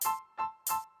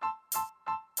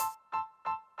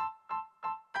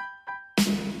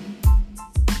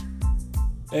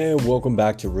And welcome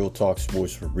back to Real Talk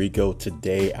Sports for Rico.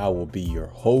 Today I will be your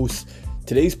host.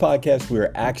 Today's podcast, we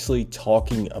are actually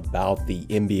talking about the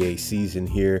NBA season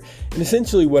here. And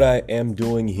essentially what I am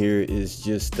doing here is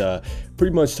just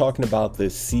pretty much talking about the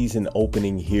season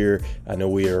opening here. I know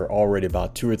we are already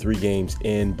about 2 or 3 games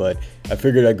in, but I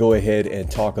figured I'd go ahead and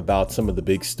talk about some of the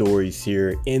big stories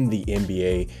here in the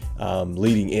NBA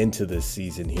leading into this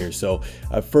season here. So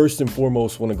first and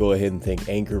foremost, want to go ahead and thank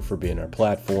Anchor for being our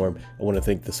platform. I want to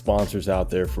thank the sponsors out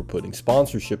there for putting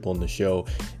sponsorship on the show.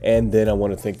 And then I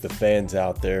want to thank the fans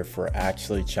out there for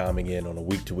actually chiming in on a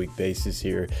week-to-week basis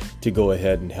here to go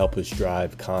ahead and help us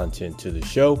drive content to the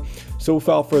show. So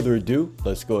without further ado,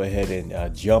 let's go ahead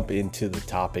and jump into the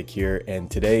topic here.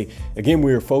 And today, again,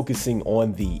 we are focusing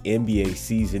on the NBA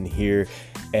season here.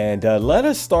 And let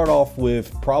us start off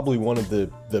with probably one of the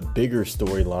bigger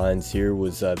storylines here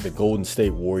was the Golden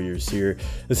State Warriors here.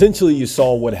 Essentially, you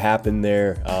saw what happened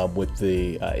there with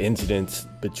the incidents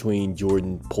between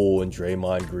Jordan Poole and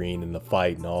Draymond Green and the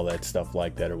fight and all that stuff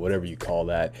like that, or whatever you call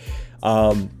that.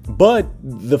 But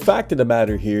the fact of the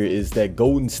matter here is that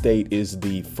Golden State is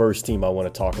the first team I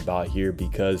want to talk about here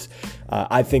because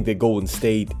I think that Golden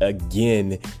State,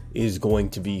 again, is going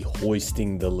to be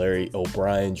hoisting the Larry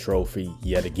O'Brien trophy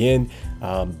yet again.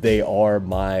 They are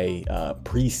my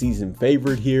preseason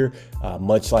favorite here.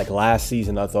 Much like last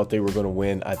season, I thought they were going to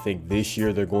win. I think this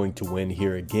year they're going to win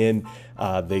here again.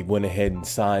 They went ahead and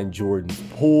signed Jordan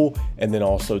Poole and then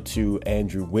also to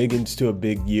Andrew Wiggins to a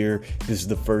big year. This is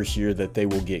the first year that they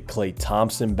will get Klay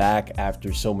Thompson back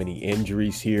after so many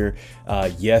injuries here.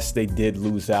 Yes, they did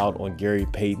lose out on Gary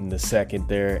Payton II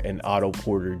there and Otto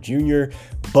Porter Jr.,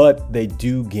 but they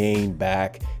do gain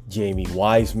back Jamie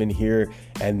Wiseman here,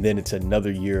 and then it's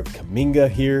another year of Kuminga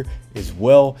here as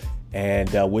well. And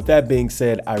with that being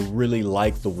said, I really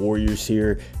like the Warriors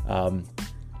here.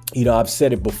 I've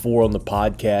said it before on the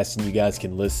podcast, and you guys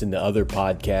can listen to other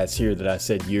podcasts here that I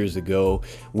said years ago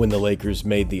when the Lakers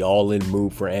made the all-in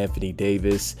move for Anthony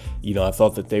Davis. I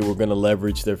thought that they were going to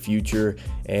leverage their future,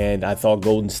 and I thought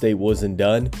Golden State wasn't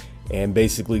done. And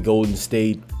basically, Golden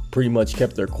State pretty much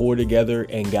kept their core together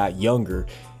and got younger.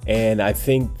 And I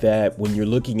think that when you're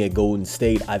looking at Golden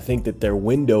State, I think that their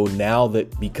window now,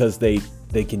 that because they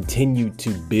continue to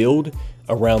build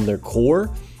around their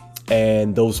core,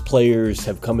 and those players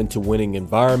have come into winning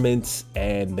environments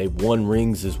and they've won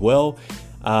rings as well.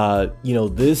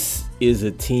 This is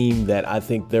a team that I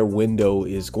think their window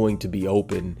is going to be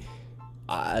open.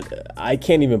 I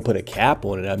can't even put a cap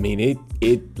on it. I mean,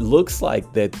 it looks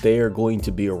like that they are going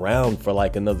to be around for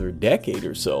like another decade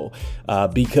or so,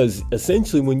 because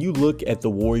essentially when you look at the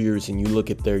Warriors and you look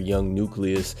at their young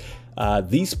nucleus,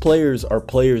 these players are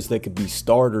players that could be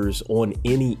starters on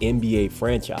any NBA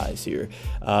franchise here,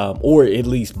 or at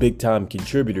least big-time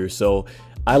contributors. So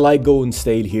I like Golden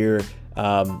State here.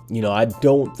 I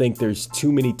don't think there's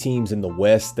too many teams in the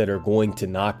West that are going to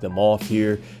knock them off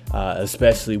here,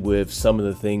 especially with some of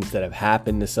the things that have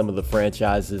happened to some of the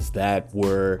franchises that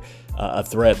were a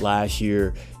threat last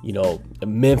year.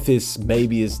 Memphis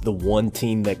maybe is the one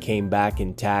team that came back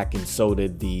intact, and so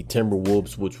did the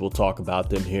Timberwolves, which we'll talk about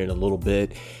them here in a little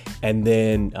bit. And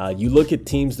then you look at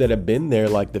teams that have been there,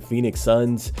 like the Phoenix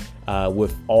Suns,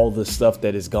 with all the stuff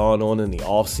that has gone on in the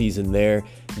offseason there.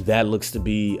 That looks to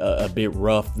be a bit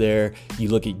rough there. You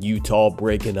look at Utah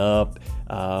breaking up.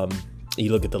 You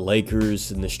look at the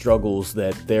Lakers and the struggles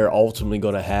that they're ultimately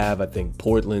going to have. I think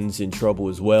Portland's in trouble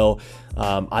as well.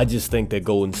 I just think that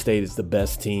Golden State is the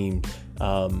best team,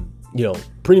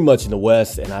 pretty much in the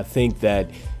West. And I think that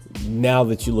now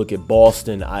that you look at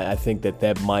Boston, I think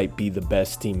that might be the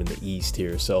best team in the East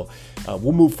here. So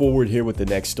we'll move forward here with the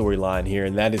next storyline here,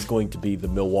 and that is going to be the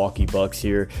Milwaukee Bucks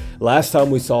here. Last time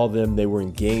we saw them, they were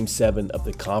in Game 7 of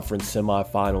the conference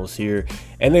semifinals here,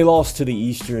 and they lost to the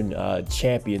Eastern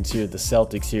champions here, the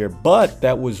Celtics here, but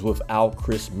that was without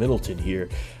Chris Middleton here.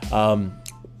 A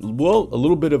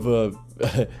little bit of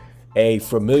a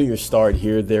familiar start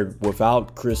here. They're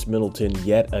without Chris Middleton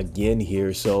yet again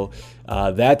here. So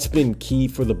that's been key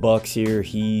for the Bucks here.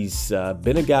 He's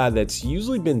been a guy that's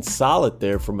usually been solid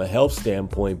there from a health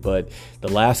standpoint, but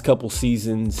the last couple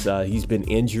seasons he's been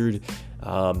injured.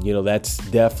 That's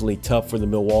definitely tough for the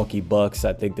Milwaukee Bucks.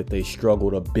 I think that they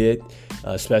struggled a bit,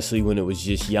 especially when it was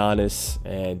just Giannis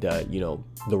and,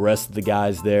 the rest of the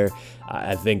guys there.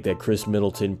 I think that Chris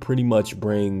Middleton pretty much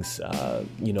brings,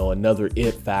 another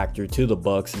it factor to the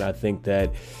Bucks. And I think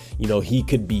that, he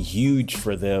could be huge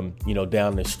for them,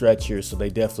 down the stretch here. So they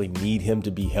definitely need him to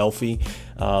be healthy.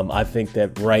 I think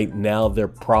that right now they're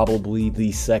probably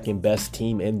the second best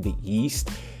team in the East.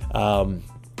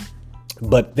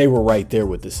 But they were right there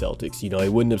with the Celtics. You know, it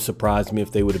wouldn't have surprised me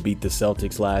if they would have beat the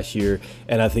Celtics last year,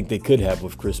 and I think they could have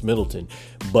with Chris Middleton.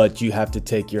 But you have to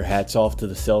take your hats off to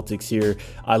the Celtics here.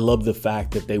 I love the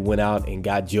fact that they went out and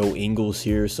got Joe Ingles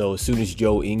here. So as soon as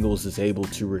Joe Ingles is able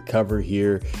to recover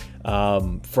here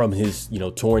from his,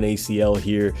 torn ACL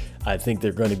here, I think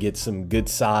they're going to get some good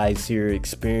size here,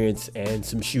 experience, and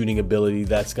some shooting ability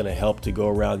that's going to help to go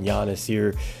around Giannis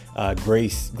here.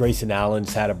 Grayson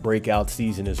Allen's had a breakout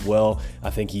season as well. I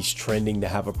think he's trending to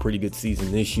have a pretty good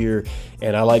season this year.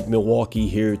 And I like Milwaukee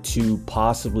here to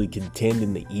possibly contend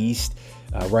in the East.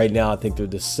 Right now, I think they're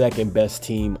the second best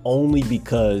team only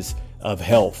because of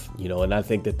health, and I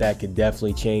think that could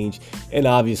definitely change. And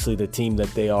obviously the team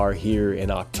that they are here in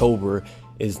October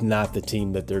is not the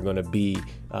team that they're going to be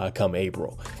come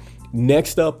April.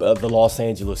 Next up, the Los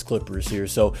Angeles Clippers here.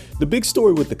 So the big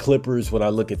story with the Clippers when I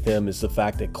look at them is the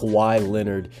fact that Kawhi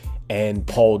Leonard and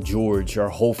Paul George are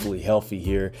hopefully healthy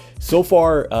here. So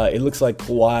far, it looks like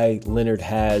Kawhi Leonard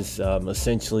has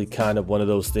essentially kind of one of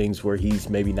those things where he's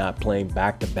maybe not playing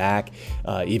back-to-back.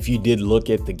 If you did look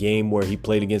at the game where he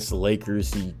played against the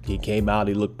Lakers, he came out,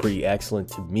 he looked pretty excellent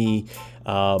to me.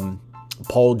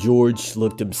 Paul George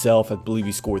looked himself. I believe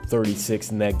he scored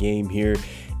 36 in that game here.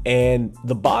 And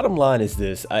the bottom line is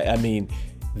this. I mean,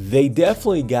 they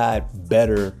definitely got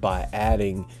better by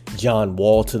adding John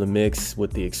Wall to the mix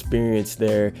with the experience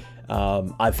there.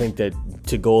 I think that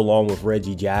to go along with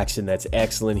Reggie Jackson, that's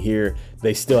excellent here.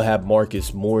 They still have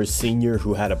Marcus Morris Sr.,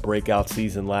 who had a breakout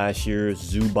season last year.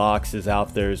 Zubac is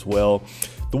out there as well.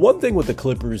 The one thing with the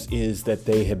Clippers is that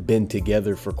they have been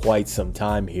together for quite some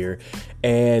time here,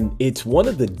 and it's one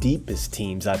of the deepest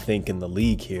teams, I think, in the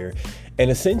league here.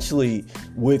 And essentially,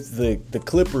 with the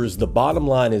Clippers, the bottom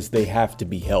line is they have to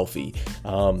be healthy.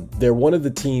 They're one of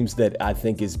the teams that I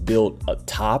think is built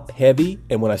top heavy,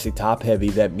 and when I say top heavy,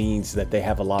 that means that they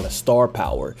have a lot of star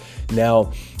power.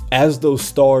 Now, as those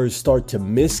stars start to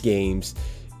miss games,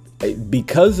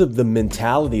 because of the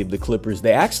mentality of the Clippers,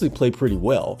 they actually play pretty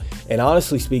well. And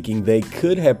honestly speaking, they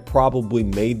could have probably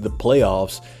made the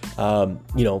playoffs.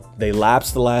 They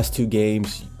lapsed the last two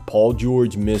games. Paul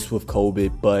George missed with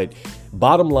COVID. But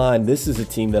bottom line, this is a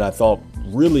team that I thought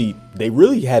they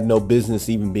really had no business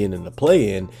even being in the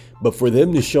play-in. But for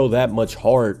them to show that much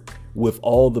heart with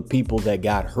all the people that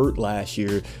got hurt last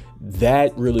year,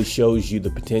 that really shows you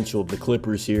the potential of the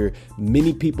Clippers here.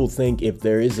 Many people think if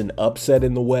there is an upset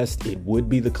in the West, it would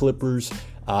be the Clippers.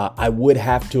 I would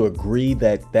have to agree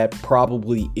that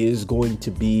probably is going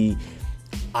to be,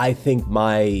 I think,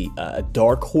 my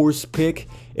dark horse pick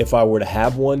if I were to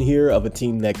have one here of a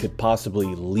team that could possibly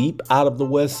leap out of the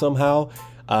West somehow.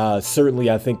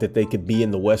 Certainly, I think that they could be in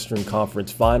the Western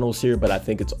Conference Finals here, but I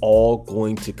think it's all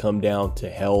going to come down to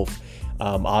health.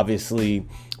 Obviously,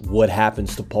 what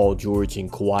happens to Paul George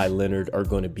and Kawhi Leonard are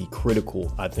going to be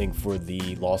critical, I think, for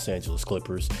the Los Angeles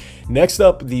Clippers. Next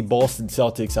up, the Boston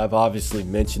Celtics. I've obviously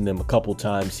mentioned them a couple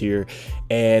times here,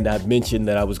 and I've mentioned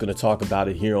that I was going to talk about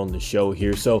it here on the show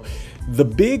here. So the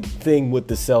big thing with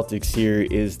the Celtics here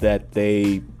is that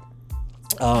they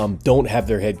don't have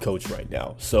their head coach right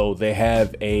now. So they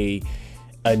have a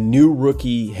new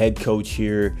rookie head coach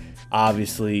here,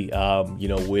 obviously,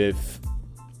 with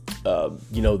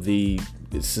the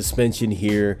suspension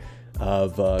here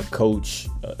of Coach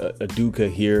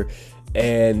Udoka here,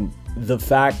 and the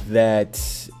fact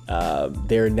that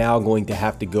they're now going to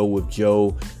have to go with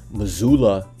Joe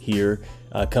Mazzulla here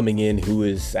coming in, who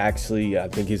is actually, I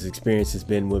think his experience has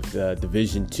been with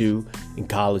Division II in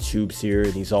college hoops here,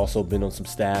 and he's also been on some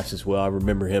staffs as well. I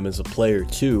remember him as a player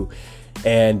too.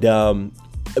 And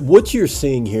what you're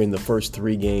seeing here in the first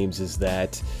three games is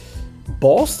that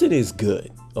Boston is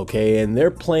good. Okay, and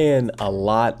they're playing a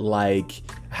lot like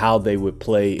how they would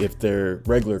play if their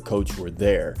regular coach were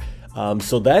there.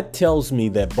 So that tells me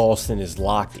that Boston is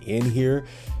locked in here.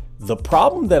 The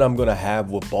problem that I'm going to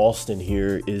have with Boston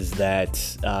here is that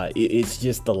it's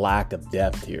just the lack of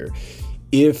depth here.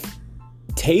 If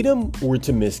Tatum were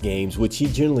to miss games, which he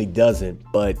generally doesn't,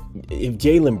 but if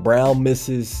Jaylen Brown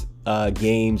misses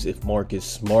games, if Marcus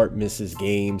Smart misses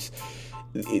games,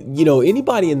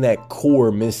 anybody in that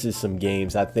core misses some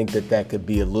games, I think that could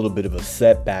be a little bit of a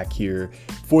setback here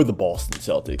for the Boston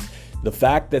Celtics. The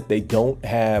fact that they don't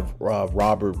have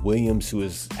Robert Williams, who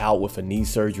is out with a knee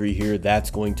surgery here, that's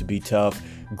going to be tough.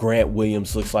 Grant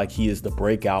Williams looks like he is the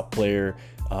breakout player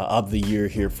of the year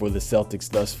here for the Celtics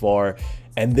thus far.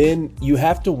 And then you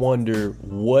have to wonder,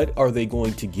 what are they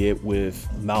going to get with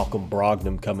Malcolm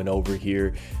Brogdon coming over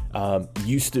here?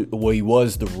 He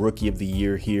was the rookie of the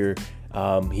year here.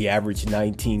 He averaged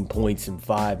 19 points and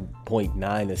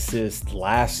 5.9 assists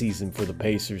last season for the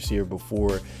Pacers here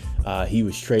before he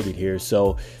was traded here.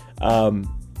 So,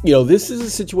 this is a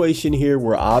situation here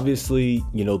where obviously,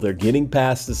 they're getting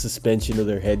past the suspension of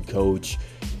their head coach.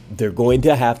 They're going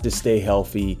to have to stay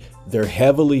healthy. They're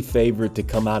heavily favored to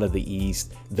come out of the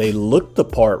East. They look the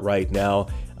part right now.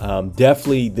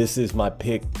 Definitely, this is my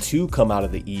pick to come out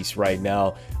of the East right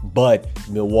now, but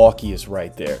Milwaukee is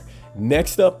right there.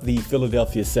 Next up, the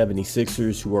Philadelphia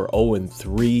 76ers, who are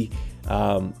 0-3.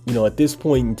 At this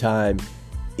point in time,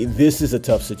 this is a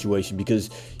tough situation because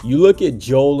you look at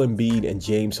Joel Embiid and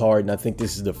James Harden. I think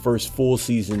this is the first full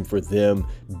season for them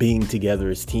being together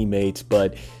as teammates,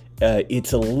 but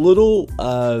it's a little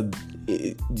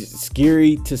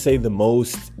scary to say the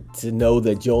most to know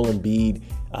that Joel Embiid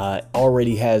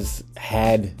already has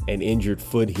had an injured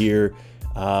foot here.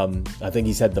 I think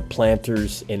he's had the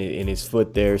planters in his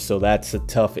foot there, so that's a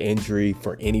tough injury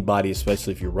for anybody,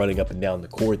 especially if you're running up and down the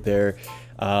court there.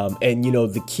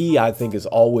 The key, I think, has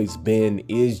always been,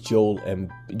 is Joel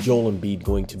Embiid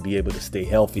going to be able to stay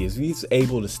healthy? If he's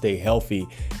able to stay healthy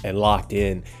and locked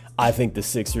in, I think the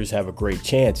Sixers have a great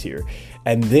chance here.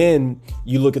 And then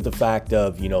you look at the fact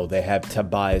of, they have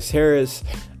Tobias Harris.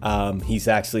 He's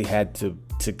actually had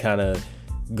to kind of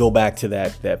go back to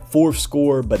that fourth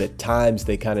scorer, but at times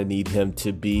they kind of need him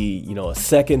to be, a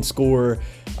second scorer.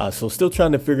 So still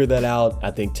trying to figure that out.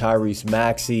 I think Tyrese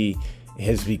Maxey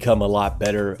has become a lot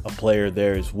better a player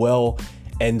there as well.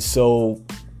 And so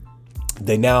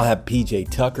they now have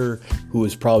PJ Tucker, who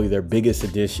is probably their biggest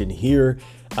addition here.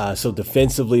 So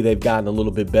defensively, they've gotten a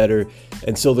little bit better.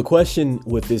 And so the question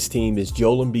with this team is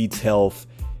Joel Embiid's health.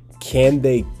 Can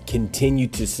they continue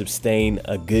to sustain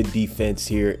a good defense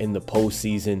here in the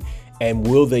postseason? And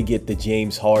will they get the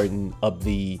James Harden of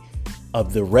the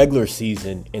regular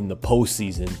season in the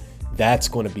postseason? That's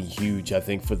going to be huge, I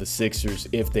think, for the Sixers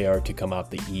if they are to come out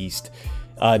the East.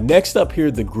 Next up here,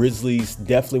 the Grizzlies,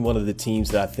 definitely one of the teams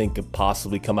that I think could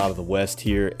possibly come out of the West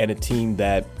here, and a team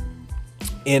that,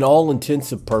 in all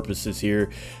intensive purposes here,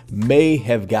 may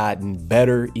have gotten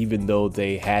better, even though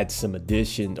they had some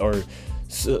additions or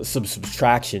some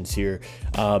subtractions here.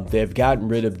 They've gotten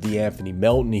rid of DeAnthony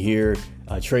Melton here,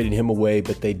 traded him away,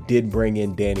 but they did bring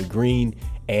in Danny Green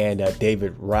and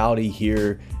David Rowdy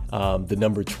here, the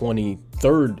number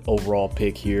 23rd overall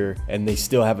pick here, and they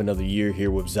still have another year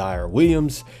here with Zaire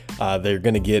Williams. They're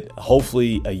going to get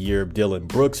hopefully a year of Dylan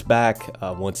Brooks back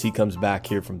once he comes back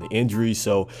here from the injury.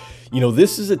 So,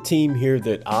 this is a team here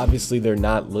that obviously they're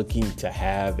not looking to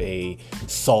have a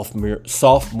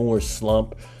sophomore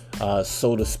slump,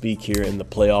 so to speak, here in the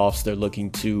playoffs. They're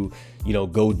looking to,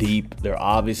 go deep. They're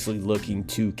obviously looking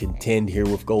to contend here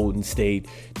with Golden State.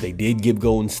 They did give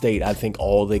Golden State, I think,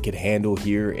 all they could handle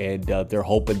here, and they're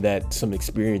hoping that some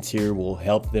experience here will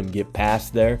help them get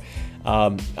past there.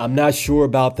 I'm not sure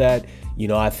about that.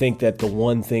 I think that the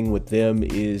one thing with them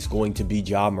is going to be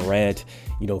Ja Morant.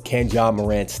 Can Ja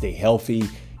Morant stay healthy?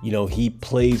 He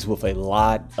plays with a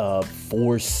lot of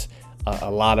force,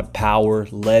 a lot of power,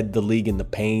 led the league in the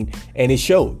paint, and it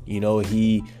showed.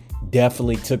 He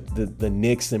definitely took the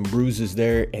nicks and bruises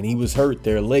there, and he was hurt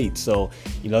there late. So,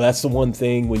 that's the one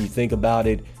thing when you think about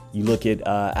it. You look at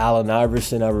Allen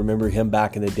Iverson. I remember him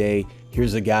back in the day.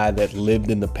 Here's a guy that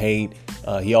lived in the paint.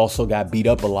 He also got beat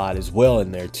up a lot as well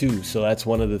in there too. So that's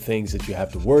one of the things that you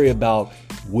have to worry about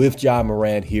with Ja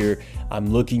Morant here.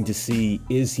 I'm looking to see,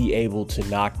 is he able to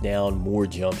knock down more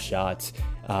jump shots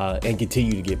and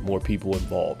continue to get more people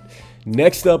involved.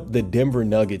 Next up, the Denver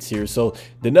Nuggets here. So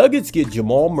the Nuggets get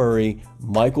Jamal Murray,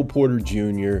 Michael Porter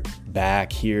Jr.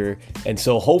 back here. And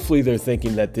so hopefully they're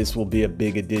thinking that this will be a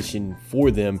big addition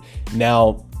for them.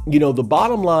 Now, the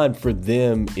bottom line for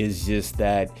them is just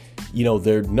that,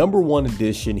 their number one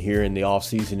addition here in the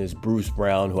offseason is Bruce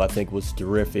Brown, who I think was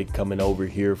terrific coming over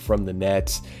here from the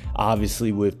Nets.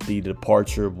 Obviously, with the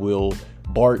departure of Will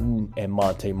Barton and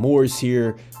Monte Morris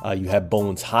here, you have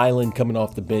Bones Highland coming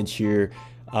off the bench here.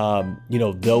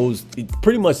 Those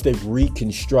pretty much they've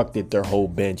reconstructed their whole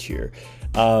bench here.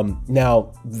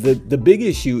 Now, the big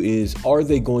issue is, are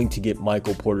they going to get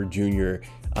Michael Porter Jr.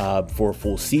 For a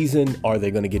full season? Are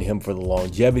they going to get him for the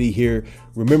longevity here?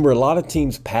 Remember, a lot of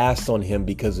teams passed on him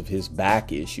because of his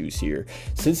back issues here.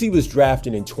 Since he was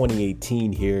drafted in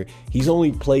 2018 here, he's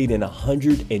only played in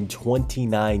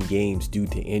 129 games due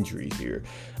to injuries here.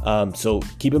 So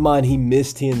keep in mind, he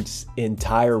missed his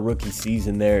entire rookie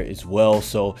season there as well.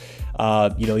 So,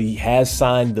 he has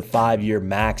signed the 5-year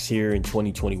max here in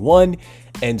 2021.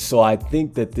 And so I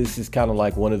think that this is kind of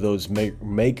like one of those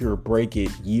make or break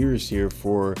it years here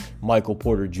for Michael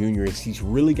Porter Jr. He's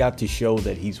really got to show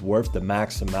that he's worth the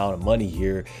max amount of money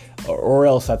here, or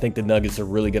else I think the Nuggets are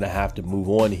really going to have to move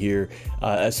on here,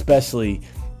 especially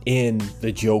in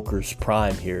the Joker's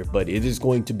prime here. But it is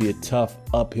going to be a tough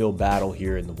uphill battle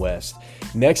here in the West.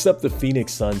 Next up, the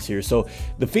Phoenix Suns here. So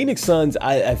the Phoenix Suns,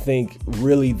 I think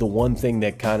really the one thing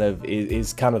that kind of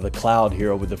is kind of the cloud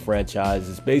here over the franchise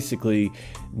is basically,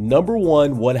 number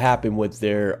one, what happened with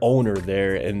their owner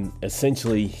there, and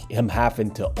essentially him having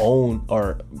to own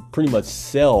or pretty much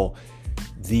sell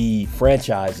the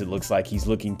franchise. It looks like he's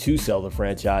looking to sell the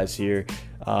franchise here.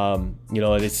 And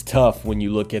it's tough when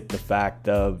you look at the fact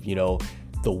of,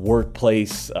 the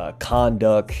workplace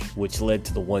conduct, which led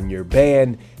to the 1-year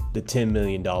ban, the $10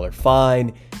 million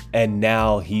fine, and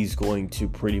now he's going to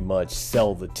pretty much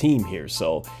sell the team here.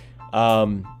 So,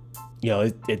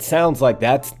 it sounds like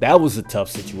that was a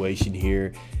tough situation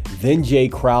here. Then Jay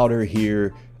Crowder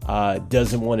here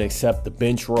doesn't want to accept the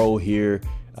bench role here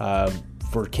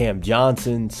for Cam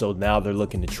Johnson, so now they're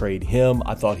looking to trade him.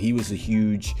 I thought he was a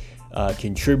huge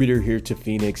contributor here to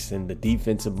Phoenix and the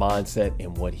defensive mindset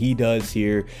and what he does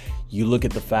here. You look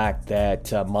at the fact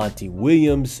that Monty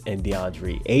Williams and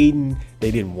DeAndre Ayton,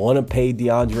 they didn't want to pay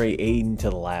DeAndre Ayton to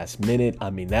the last minute. I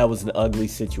mean, that was an ugly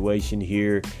situation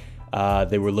here.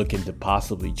 They were looking to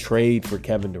possibly trade for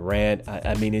Kevin Durant.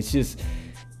 I mean, it's just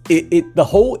the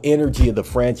whole energy of the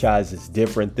franchise is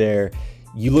different there.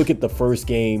 You look at the first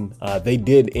game, they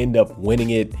did end up winning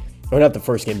it. Or not the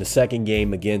first game, the second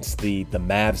game against the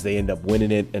Mavs, they end up winning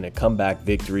it in a comeback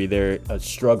victory. They're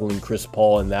struggling Chris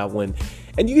Paul in that one.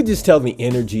 And you can just tell the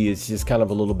energy is just kind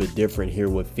of a little bit different here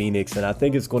with Phoenix. And I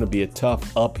think it's going to be a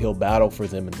tough uphill battle for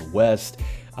them in the West,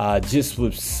 just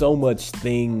with so much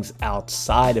things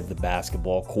outside of the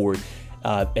basketball court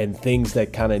and things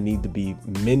that kind of need to be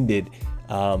mended.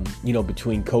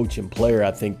 Between coach and player.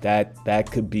 I think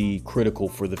that could be critical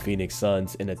for the Phoenix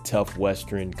Suns in a tough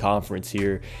Western Conference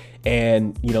here.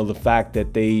 And, the fact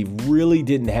that they really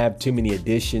didn't have too many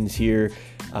additions here,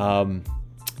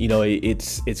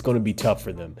 it's going to be tough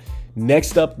for them.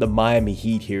 Next up, the Miami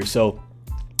Heat here. So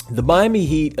the Miami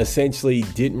Heat essentially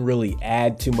didn't really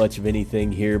add too much of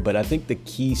anything here, but I think the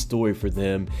key story for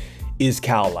them is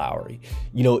Kyle Lowry.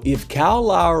 If Kyle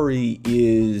Lowry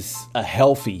is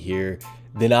healthy here,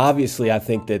 then obviously I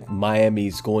think that Miami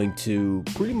is going to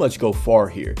pretty much go far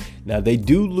here. Now, they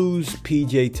do lose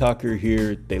PJ Tucker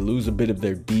here. They lose a bit of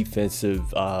their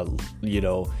defensive,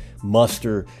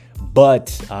 muster, but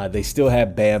they still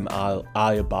have Bam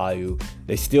Adebayo.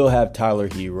 They still have Tyler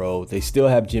Hero. They still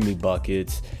have Jimmy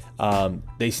Buckets.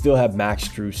 They still have Max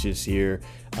Strus here,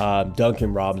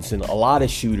 Duncan Robinson, a lot of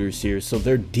shooters here. So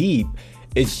they're deep.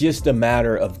 It's just a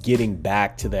matter of getting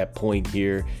back to that point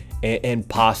here and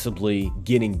possibly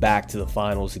getting back to the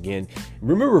finals again.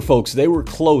 Remember, folks, they were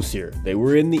close here. They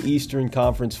were in the Eastern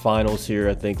Conference Finals here,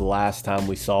 I think, last time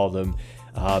we saw them,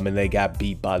 and they got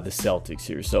beat by the Celtics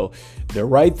here. So they're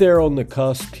right there on the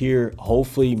cusp here.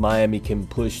 Hopefully Miami can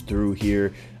push through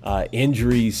here.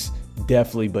 Injuries,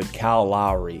 definitely, but Kyle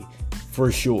Lowry,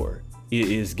 for sure, it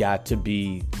has got to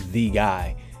be the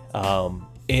guy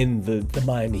in the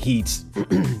Miami Heat's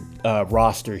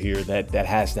roster here that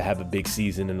has to have a big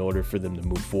season in order for them to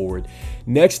move forward.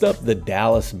 Next up, the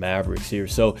Dallas Mavericks here.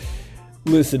 So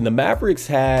listen, the Mavericks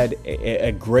had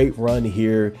a great run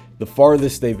here, the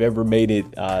farthest they've ever made it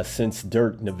since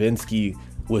Dirk Nowitzki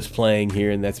was playing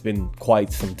here, and that's been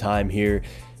quite some time here.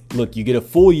 Look, you get a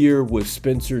full year with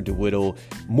Spencer DeWitt.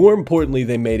 More importantly,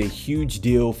 they made a huge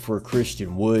deal for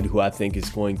Christian Wood, who I think is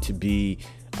going to be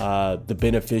the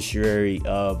beneficiary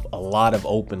of a lot of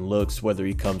open looks, whether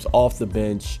he comes off the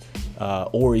bench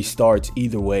or he starts.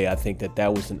 Either way, I think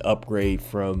that was an upgrade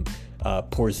from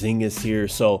Porzingis here.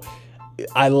 So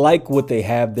I like what they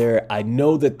have there. I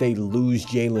know that they lose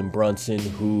Jalen Brunson,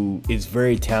 who is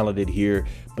very talented here,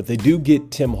 but they do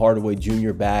get Tim Hardaway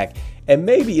Jr. back. And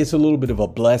maybe it's a little bit of a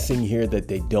blessing here that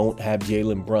they don't have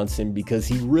Jalen Brunson, because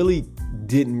he really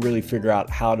didn't figure out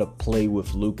how to play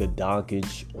with Luka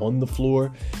Doncic on the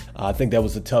floor. I think that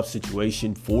was a tough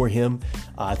situation for him.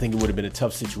 I think it would have been a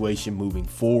tough situation moving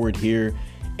forward here.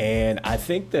 And I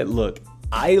think that, look,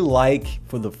 I like,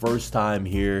 for the first time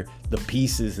here, the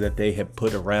pieces that they have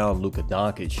put around Luka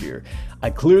Doncic here. I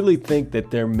clearly think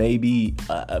that there may be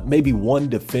maybe one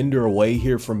defender away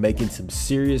here from making some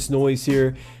serious noise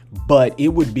here, but it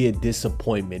would be a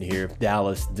disappointment here if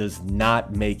Dallas does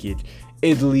not make it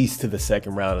at least to the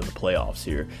second round of the playoffs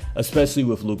here, especially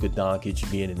with Luka Doncic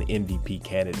being an MVP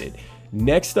candidate.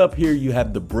 Next up here, you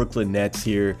have the Brooklyn Nets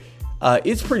here.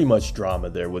 It's pretty much drama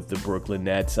there with the Brooklyn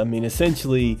Nets. I mean,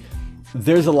 essentially,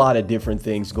 there's a lot of different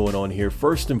things going on here.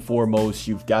 First and foremost,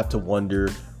 you've got to wonder,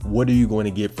 what are you going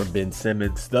to get from Ben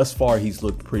Simmons? Thus far, he's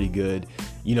looked pretty good.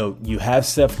 You know, you have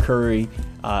Steph Curry,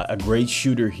 a great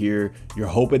shooter here. You're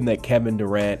hoping that Kevin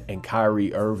Durant and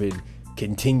Kyrie Irving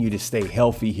continue to stay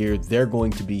healthy here. They're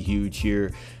going to be huge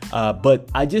here. But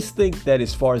I just think that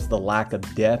as far as the lack of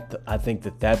depth, I think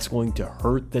that that's going to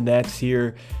hurt the Nets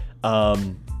here.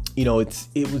 You know,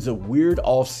 it was a weird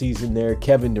offseason there.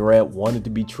 Kevin Durant wanted to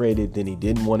be traded, then he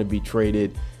didn't want to be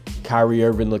traded. Kyrie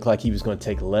Irving looked like he was going to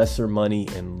take lesser money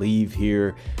and leave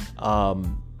here.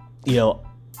 You know,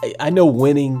 I know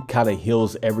winning kind of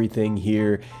heals everything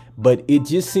here, but it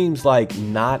just seems like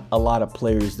not a lot of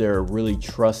players there are really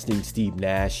trusting Steve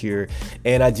Nash here.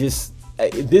 And this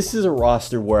is a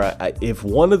roster where if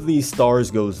one of these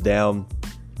stars goes down,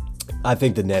 I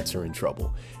think the Nets are in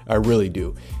trouble. I really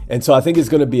do. And so I think it's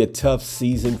going to be a tough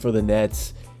season for the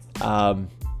Nets.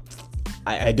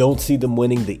 I don't see them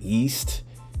winning the East.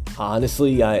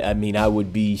 Honestly, I mean, I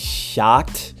would be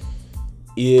shocked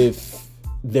if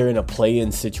they're in a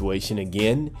play-in situation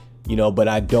again, you know, but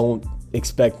I don't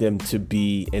expect them to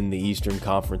be in the Eastern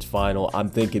Conference Final. I'm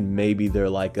thinking maybe they're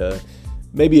like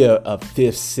maybe a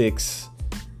fifth, sixth,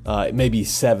 maybe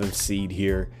seventh seed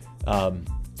here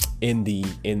in the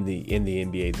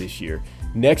NBA this year.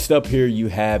 Next up here, you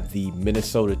have the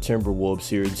Minnesota Timberwolves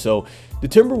here. And so the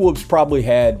Timberwolves probably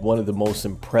had one of the most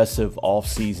impressive off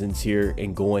seasons here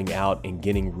in going out and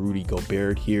getting Rudy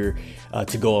Gobert here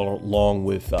to go along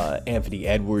with Anthony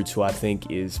Edwards, who I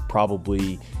think is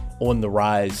probably on the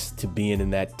rise to being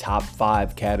in that top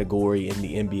 5 category in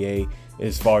the NBA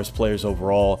as far as players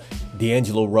overall.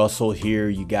 D'Angelo Russell here.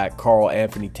 You got Karl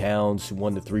Anthony Towns, who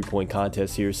won the three-point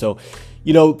contest here. So,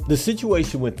 you know, the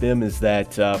situation with them is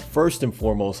that first and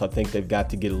foremost, I think they've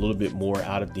got to get a little bit more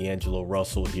out of D'Angelo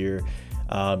Russell here.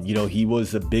 You know, he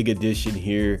was a big addition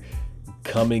here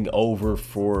coming over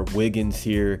for Wiggins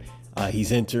here.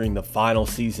 He's entering the final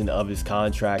season of his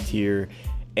contract here.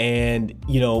 And,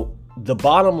 you know, the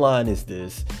bottom line is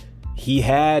this. He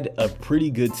had a pretty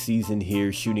good season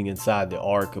here shooting inside the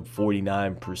arc of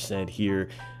 49% here.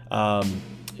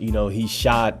 You know, he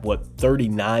shot,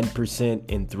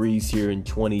 39% in threes here in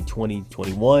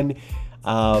 2020-21.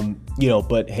 You know,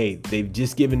 but hey, they've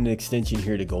just given an extension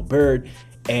here to Gobert.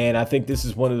 And I think this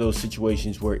is one of those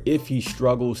situations where if he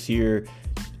struggles here,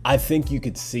 I think you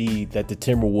could see that the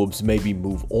Timberwolves maybe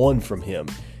move on from him.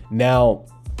 Now,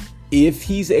 if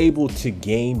he's able to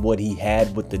gain what he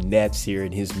had with the Nets here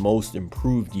in his most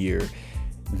improved year,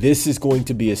 this is going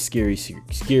to be a scary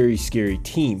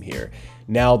team here.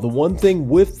 Now, the one thing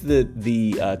with the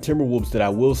Timberwolves that I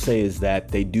will say is that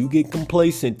they do get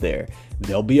complacent there.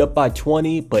 They'll be up by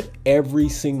 20, but every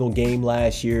single game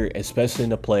last year, especially in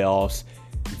the playoffs,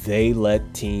 they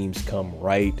let teams come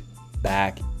right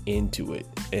back into it.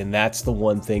 And that's the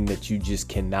one thing that you just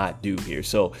cannot do here.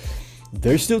 So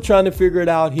they're still trying to figure it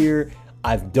out here.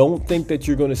 I don't think that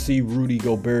you're going to see Rudy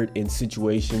Gobert in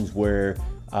situations where,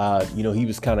 you know, he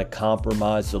was kind of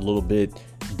compromised a little bit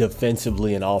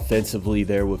defensively and offensively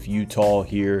there with Utah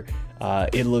here.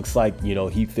 It looks like, you know,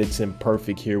 he fits in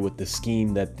perfect here with the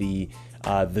scheme that the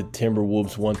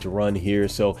Timberwolves want to run here.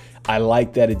 So I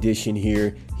like that addition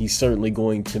here. He's certainly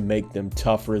going to make them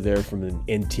tougher there from an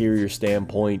interior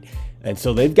standpoint. And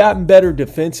so they've gotten better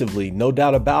defensively, no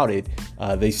doubt about it.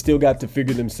 They still got to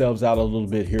figure themselves out a little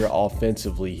bit here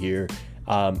offensively here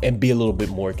and be a little bit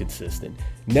more consistent.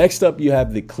 Next up, you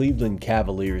have the Cleveland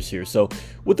Cavaliers here. So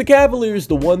with the Cavaliers,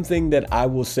 the one thing that I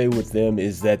will say with them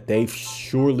is that they've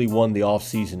surely won the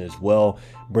offseason as well,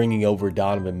 bringing over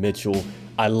Donovan Mitchell.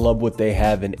 I love what they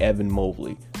have in Evan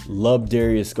Mobley. Love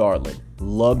Darius Garland.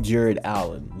 Love Jared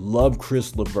Allen. Love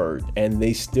Chris LeVert. And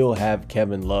they still have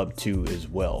Kevin Love too as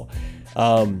well.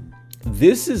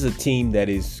 This is a team that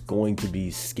is going to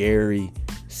be scary.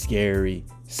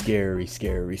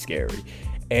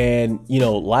 And, you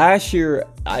know, last year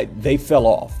they fell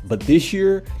off. But this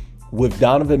year with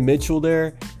Donovan Mitchell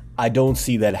there, I don't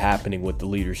see that happening with the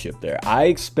leadership there. I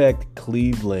expect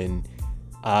Cleveland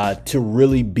to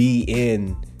really be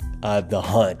in the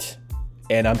hunt.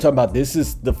 And I'm talking about, this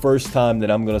is the first time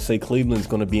that I'm going to say Cleveland's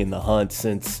going to be in the hunt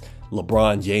since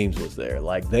LeBron James was there.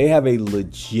 Like, they have a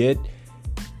legit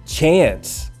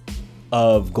chance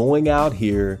of going out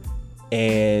here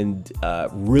and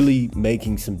really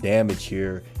making some damage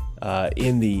here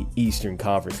in the Eastern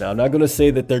Conference. Now, I'm not going to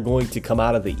say that they're going to come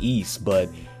out of the East, but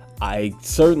I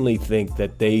certainly think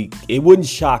that it wouldn't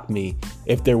shock me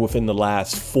if they're within the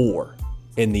last 4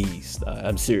 in the East.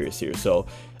 I'm serious here. So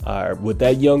with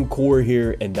that young core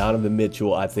here and Donovan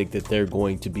Mitchell, I think that they're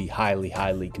going to be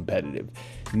highly competitive.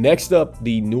 Next up,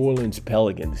 the New Orleans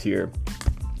Pelicans here.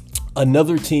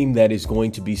 Another team that is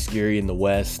going to be scary in the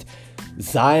West,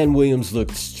 Zion Williams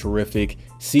looks terrific.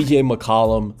 CJ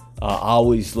McCollum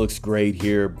always looks great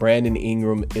here. Brandon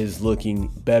Ingram is looking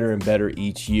better and better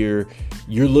each year.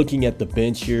 You're looking at the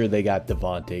bench here. They got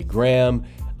Devontae Graham.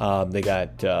 They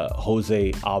got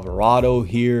Jose Alvarado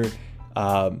here.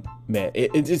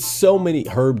 It's so many.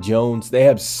 Herb Jones. They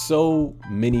have so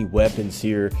many weapons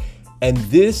here. And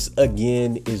this,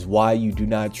 again, is why you do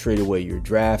not trade away your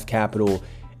draft capital.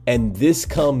 And this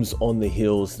comes on the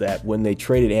heels that when they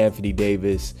traded Anthony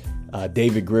Davis,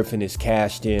 David Griffin is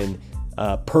cashed in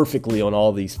perfectly on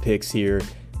all these picks here.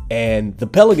 And the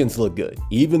Pelicans look good,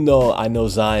 even though I know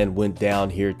Zion went down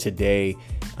here today.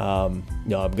 I'm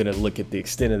going to look at the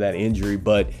extent of that injury.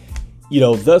 But,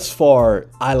 thus far,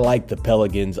 I like the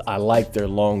Pelicans. I like their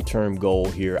long-term goal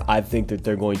here. I think that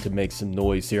they're going to make some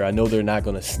noise here. I know they're not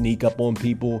going to sneak up on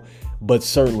people, but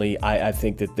certainly I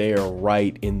think that they are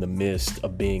right in the midst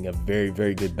of being a very,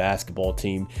 very good basketball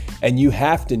team. And you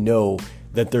have to know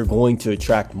that they're going to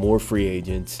attract more free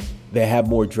agents. They have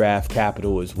more draft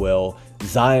capital as well.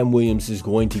 Zion Williams is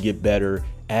going to get better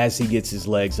as he gets his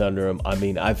legs under him. I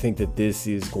mean, I think that this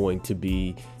is going to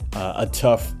be a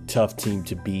tough team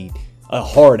to beat. A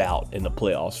hard out in the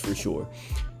playoffs for sure.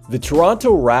 The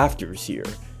Toronto Raptors here.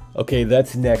 Okay,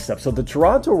 that's next up. So the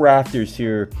Toronto Raptors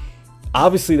here,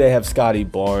 obviously they have Scotty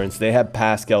Barnes. They have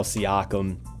Pascal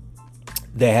Siakam.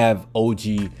 They have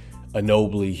OG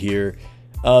Anunoby here.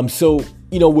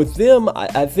 With them,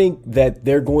 I think that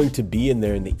they're going to be in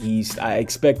there in the East. I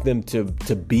expect them to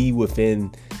be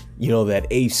within, that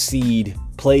 8th seed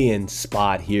play-in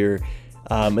spot here.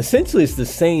 Essentially, it's the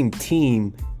same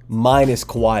team minus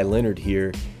Kawhi Leonard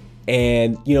here.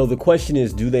 And, the question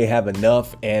is, do they have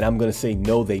enough? And I'm going to say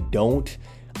no, they don't.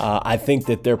 I think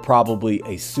that they're probably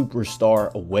a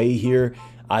superstar away here.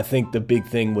 I think the big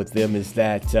thing with them is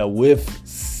that with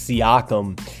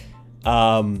Siakam,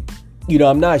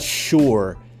 I'm not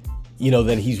sure,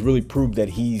 that he's really proved that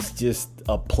he's just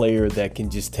a player that can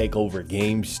just take over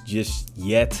games just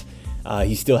yet.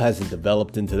 He still hasn't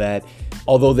developed into that.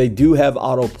 Although they do have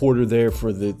Otto Porter there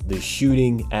for the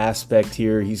shooting aspect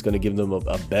here. He's going to give them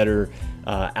a better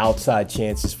outside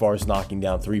chance as far as knocking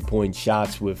down three-point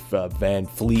shots with Van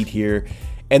Fleet here.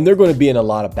 And they're going to be in a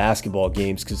lot of basketball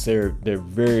games because they're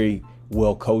very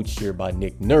well coached here by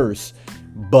Nick Nurse.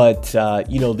 But,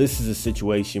 this is a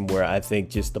situation where I think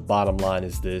just the bottom line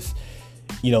is this.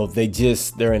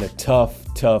 They're in a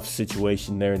tough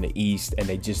situation there in the East, and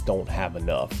they just don't have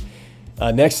enough.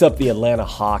 Next up, the Atlanta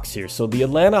Hawks here. So the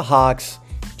Atlanta Hawks,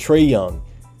 Trae Young,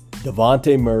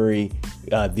 Dejounte Murray,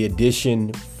 the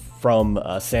addition from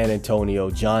San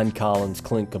Antonio, John Collins,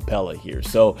 Clint Capella here.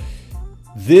 So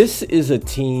this is a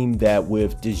team that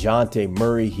with Dejounte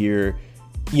Murray here,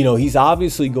 he's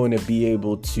obviously going to be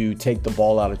able to take the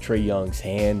ball out of Trae Young's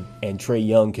hand, and Trae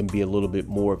Young can be a little bit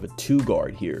more of a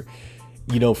two-guard here.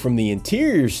 From the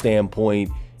interior standpoint,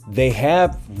 they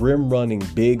have rim-running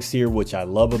bigs here, which I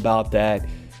love about that.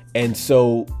 And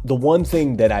so the one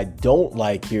thing that I don't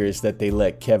like here is that they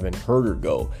let Kevin Huerter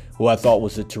go, who I thought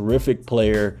was a terrific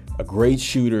player, a great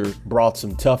shooter, brought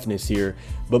some toughness here.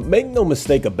 But make no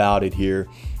mistake about it here,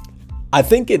 I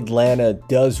think Atlanta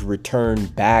does return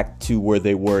back to where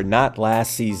they were, not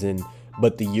last season,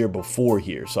 but the year before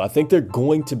here. So I think they're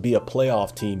going to be a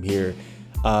playoff team here.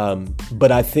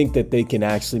 But I think that they can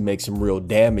actually make some real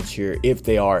damage here if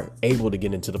they are able to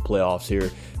get into the playoffs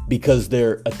here, because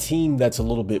they're a team that's a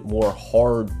little bit more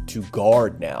hard to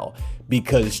guard now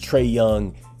because Trae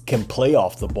Young can play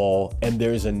off the ball, and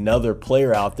there's another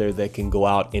player out there that can go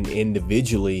out and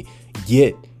individually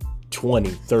get 20,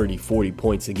 30, 40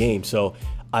 points a game. So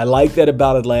I like that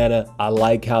about Atlanta. I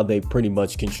like how they pretty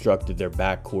much constructed their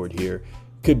backcourt here.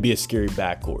 Could be a scary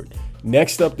backcourt.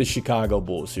 Next up, the Chicago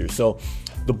Bulls here. So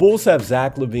the Bulls have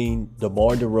Zach LaVine,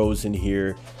 DeMar DeRozan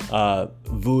here,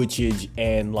 Vucevic,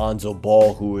 and Lonzo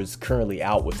Ball, who is currently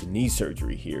out with knee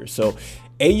surgery here. So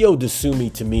Ayo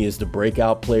Dosunmu to me is the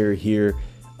breakout player here.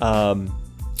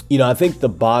 I think the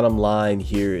bottom line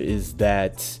here is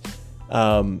that,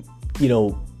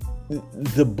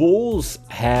 the Bulls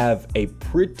have a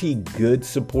pretty good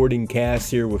supporting cast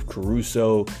here with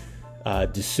Caruso,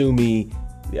 Dosunmu.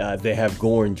 They have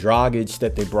Goran Dragic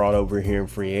that they brought over here in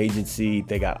free agency.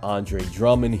 They got Andre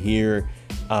Drummond here.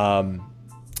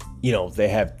 They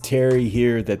have Terry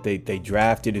here that they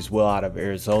drafted as well out of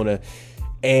Arizona.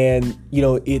 And,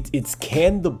 it's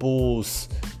can the Bulls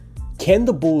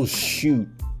shoot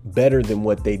better than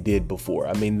what they did before?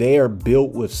 I mean, they are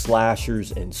built with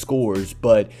slashers and scores,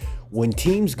 but when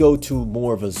teams go to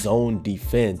more of a zone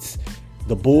defense,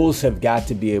 the Bulls have got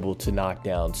to be able to knock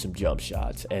down some jump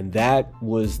shots, and that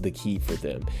was the key for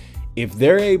them. If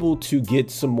they're able to get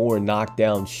some more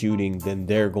knockdown shooting, then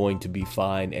they're going to be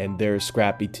fine. And they're a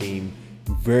scrappy team,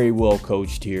 very well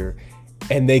coached here,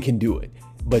 and they can do it.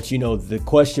 But, the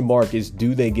question mark is,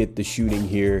 do they get the shooting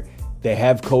here? They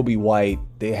have Kobe White.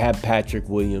 They have Patrick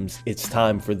Williams. It's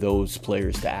time for those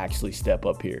players to actually step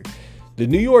up here. The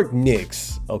New York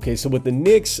Knicks. Okay, so with the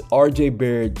Knicks, RJ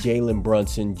Barrett, Jalen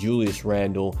Brunson, Julius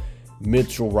Randle,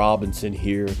 Mitchell Robinson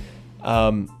here.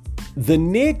 The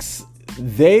Knicks,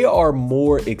 they are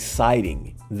more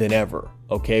exciting than ever,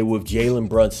 okay, with Jalen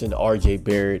Brunson, RJ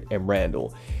Barrett, and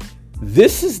Randle.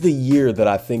 This is the year that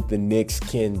I think the Knicks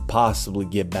can possibly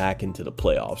get back into the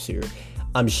playoffs here.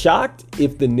 I'm shocked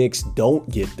if the Knicks don't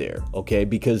get there, okay,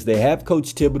 because they have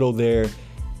Coach Thibodeau there.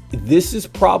 This is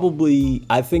probably,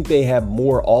 I think they have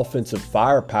more offensive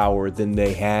firepower than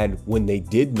they had when they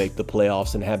did make the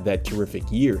playoffs and have that terrific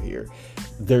year here.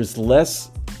 There's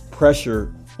less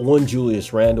pressure on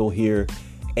Julius Randle here.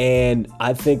 And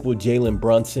I think with Jalen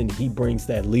Brunson, he brings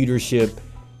that leadership.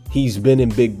 He's been in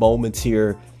big moments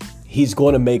here. He's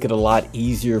going to make it a lot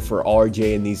easier for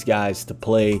RJ and these guys to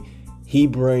play. He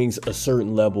brings a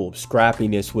certain level of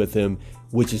scrappiness with him,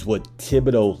 which is what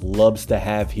Thibodeau loves to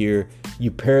have here.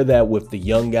 You pair that with the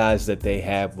young guys that they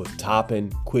have with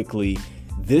Toppin, Quickly.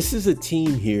 This is a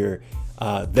team here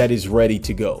that is ready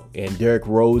to go. And Derrick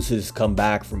Rose has come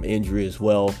back from injury as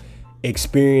well.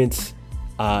 Experience,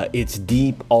 it's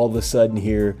deep all of a sudden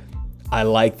here. I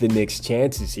like the Knicks'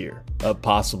 chances here of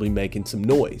possibly making some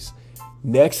noise.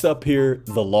 Next up here,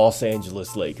 the Los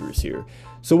Angeles Lakers here.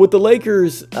 So with the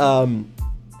Lakers, the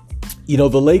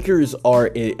Lakers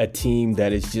are a team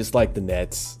that is just like the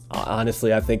Nets.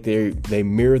 Honestly, I think they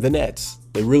mirror the Nets.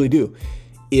 They really do.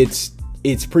 It's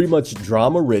pretty much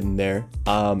drama ridden there.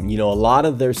 A lot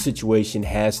of their situation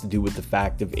has to do with the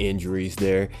fact of injuries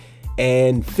there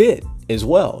and fit as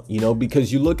well,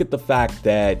 because you look at the fact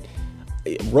that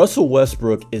Russell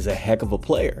Westbrook is a heck of a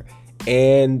player.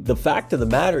 And the fact of the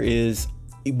matter is,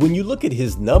 when you look at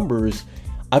his numbers,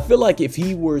 I feel like if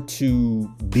he were to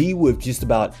be with just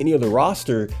about any other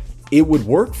roster, it would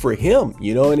work for him,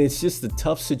 and it's just a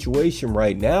tough situation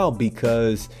right now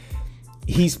because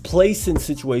he's placed in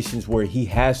situations where he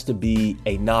has to be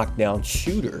a knockdown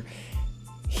shooter.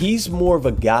 He's more of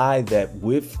a guy that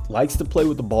likes to play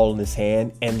with the ball in his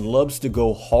hand and loves to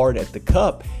go hard at the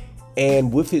cup.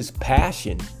 And with his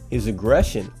passion, his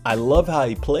aggression, I love how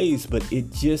he plays, but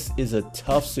it just is a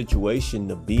tough situation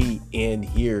to be in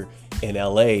here in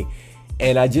LA.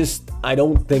 And I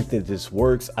don't think that this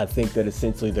works. I think that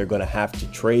essentially they're going to have to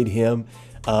trade him.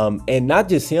 And not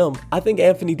just him, I think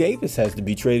Anthony Davis has to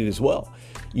be traded as well.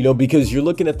 Because you're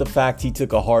looking at the fact he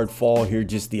took a hard fall here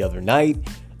just the other night.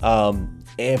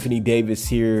 Anthony Davis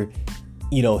here,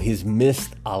 he's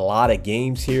missed a lot of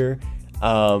games here.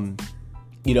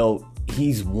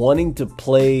 He's wanting to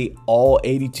play all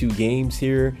 82 games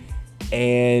here.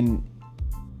 And,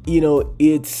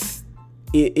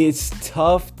 it's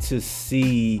tough to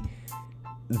see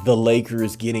the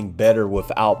Lakers getting better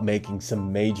without making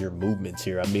some major movements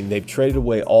here. I mean, they've traded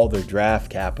away all their draft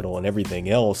capital and everything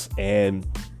else, and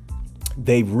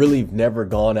they've really never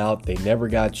gone out. They never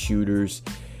got shooters.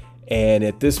 And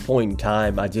at this point in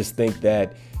time, I just think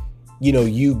that,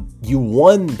 you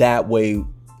won that way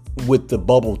with the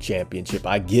bubble championship.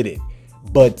 I get it.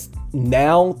 But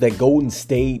now that Golden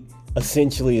State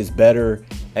essentially is better,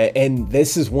 and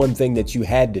this is one thing that you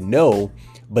had to know,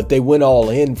 but they went all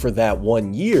in for that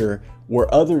 1 year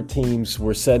where other teams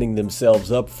were setting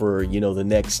themselves up for, the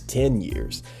next 10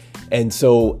 years. And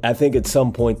so I think at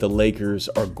some point the Lakers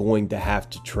are going to have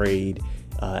to trade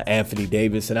Anthony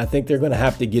Davis, and I think they're going to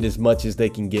have to get as much as they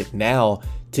can get now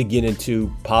to get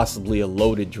into possibly a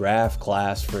loaded draft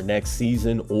class for next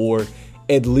season, or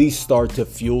at least start to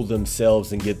fuel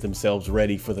themselves and get themselves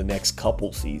ready for the next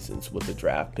couple seasons with the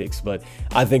draft picks. But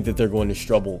I think that they're going to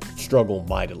struggle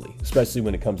mightily, especially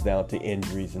when it comes down to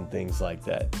injuries and things like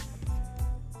that.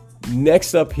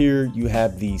 Next up here, you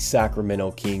have the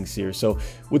Sacramento Kings here. So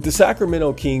with the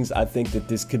Sacramento Kings, I think that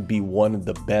this could be one of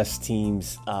the best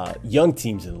teams, young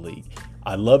teams in the league.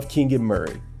 I love Keegan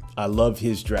Murray. I love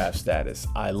his draft status.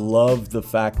 I love the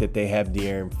fact that they have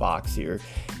De'Aaron Fox here.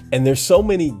 And there's so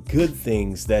many good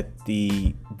things that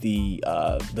the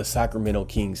Sacramento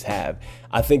Kings have.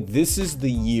 I think this is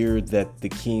the year that the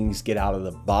Kings get out of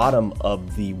the bottom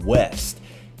of the West.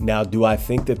 Now, do I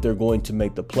think that they're going to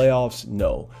make the playoffs?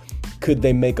 No. Could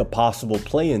they make a possible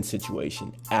play-in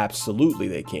situation? Absolutely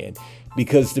they can.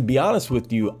 Because to be honest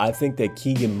with you, I think that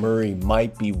Keegan Murray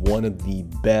might be one of the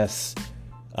best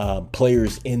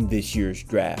players in this year's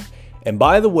draft. And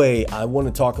by the way, I want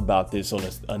to talk about this on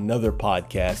another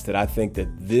podcast, that I think that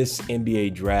this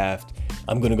NBA draft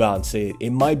I'm going to go out and say it.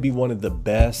 It might be one of the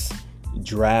best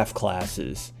draft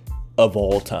classes of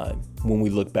all time when we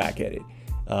look back at it.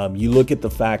 You look at the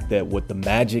fact that what the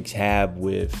Magics have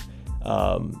with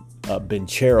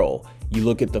Banchero, you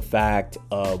look at the fact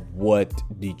of what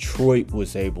Detroit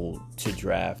was able to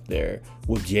draft there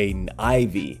with Jaden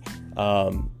Ivey.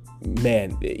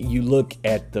 Man, you look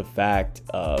at the fact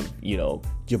of,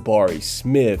 Jabari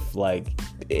Smith,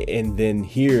 and then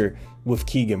here with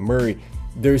Keegan Murray,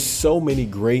 there's so many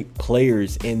great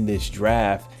players in this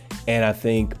draft. And I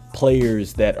think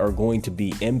players that are going to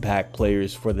be impact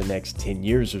players for the next 10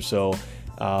 years or so.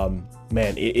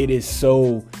 Man, it is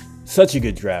such a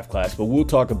good draft class, but we'll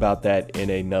talk about that in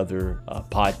another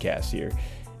podcast here.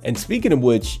 And speaking of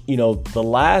which, the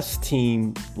last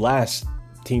team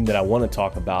that I want to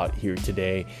talk about here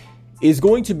today is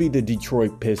going to be the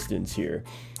Detroit Pistons here.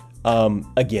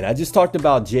 Again, I just talked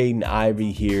about Jaden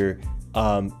Ivey here.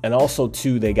 And also,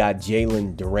 too, they got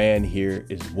Jalen Duran here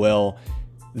as well.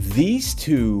 These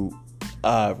two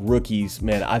rookies,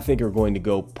 man, I think are going to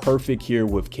go perfect here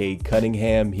with Cade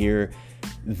Cunningham here.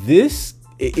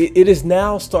 It is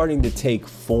now starting to take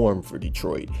form for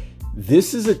Detroit.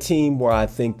 This is a team where I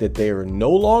think that they are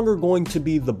no longer going to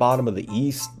be the bottom of the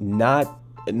East, not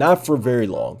for very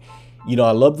long.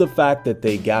 I love the fact that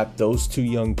they got those two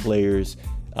young players.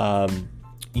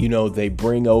 They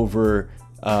bring over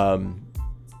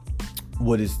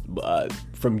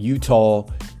from Utah.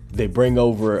 They bring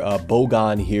over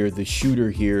Bogan here, the shooter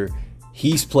here.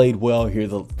 He's played well here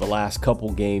the last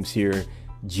couple games here.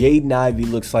 Jaden Ivey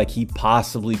looks like he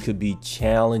possibly could be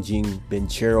challenging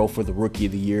Banchero for the Rookie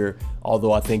of the Year,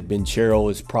 although I think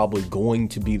Banchero is probably going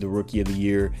to be the Rookie of the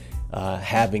Year,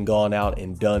 having gone out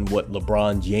and done what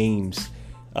LeBron James,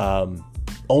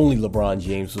 only LeBron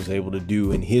James was able to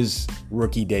do in his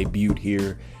rookie debut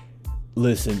here.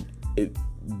 Listen,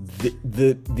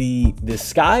 the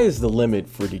sky is the limit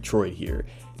for Detroit here.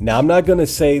 Now, I'm not going to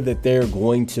say that they're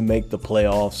going to make the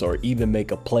playoffs or even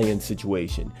make a play-in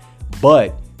situation,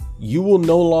 but you will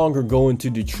no longer go into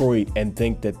Detroit and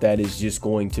think that that is just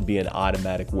going to be an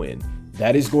automatic win.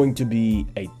 That is going to be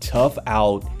a tough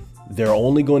out. They're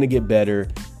only going to get better.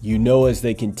 As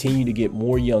they continue to get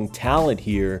more young talent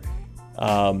here,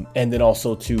 and then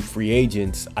also to free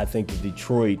agents, I think that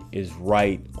Detroit is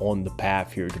right on the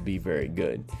path here to be very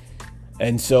good.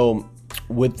 And so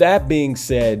with that being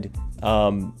said,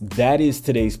 that is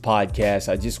today's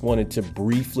podcast. I just wanted to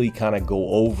briefly kind of go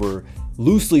over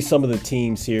loosely some of the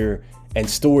teams here and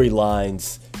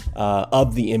storylines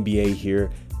of the NBA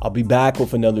here. I'll be back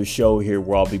with another show here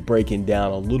where I'll be breaking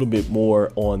down a little bit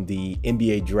more on the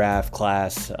NBA draft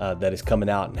class that is coming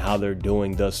out and how they're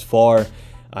doing thus far.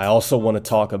 I also want to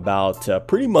talk about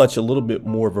pretty much a little bit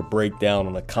more of a breakdown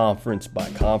on a conference by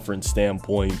conference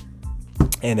standpoint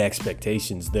and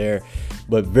expectations there.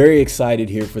 But very excited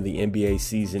here for the NBA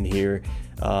season here.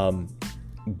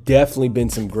 Definitely been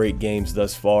some great games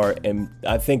thus far. And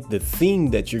I think the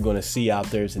theme that you're going to see out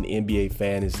there as an NBA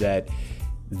fan is that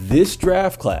this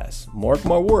draft class, mark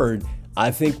my word,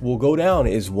 I think will go down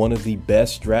as one of the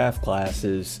best draft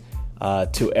classes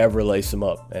to ever lace them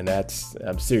up. And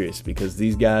I'm serious, because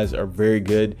these guys are very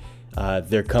good.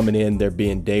 They're coming in, they're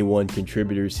being day one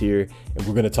contributors here, and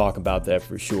we're going to talk about that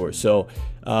for sure. So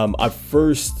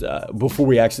before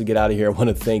we actually get out of here, I want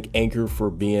to thank Anchor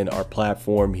for being our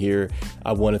platform here.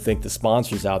 I want to thank the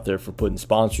sponsors out there for putting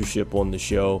sponsorship on the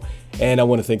show. And I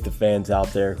want to thank the fans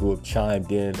out there who have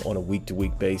chimed in on a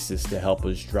week-to-week basis to help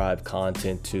us drive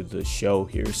content to the show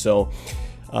here. So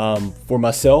for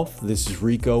myself, this is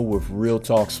Rico with Real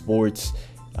Talk Sports.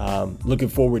 Looking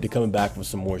forward to coming back with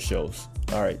some more shows.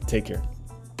 All right, take care.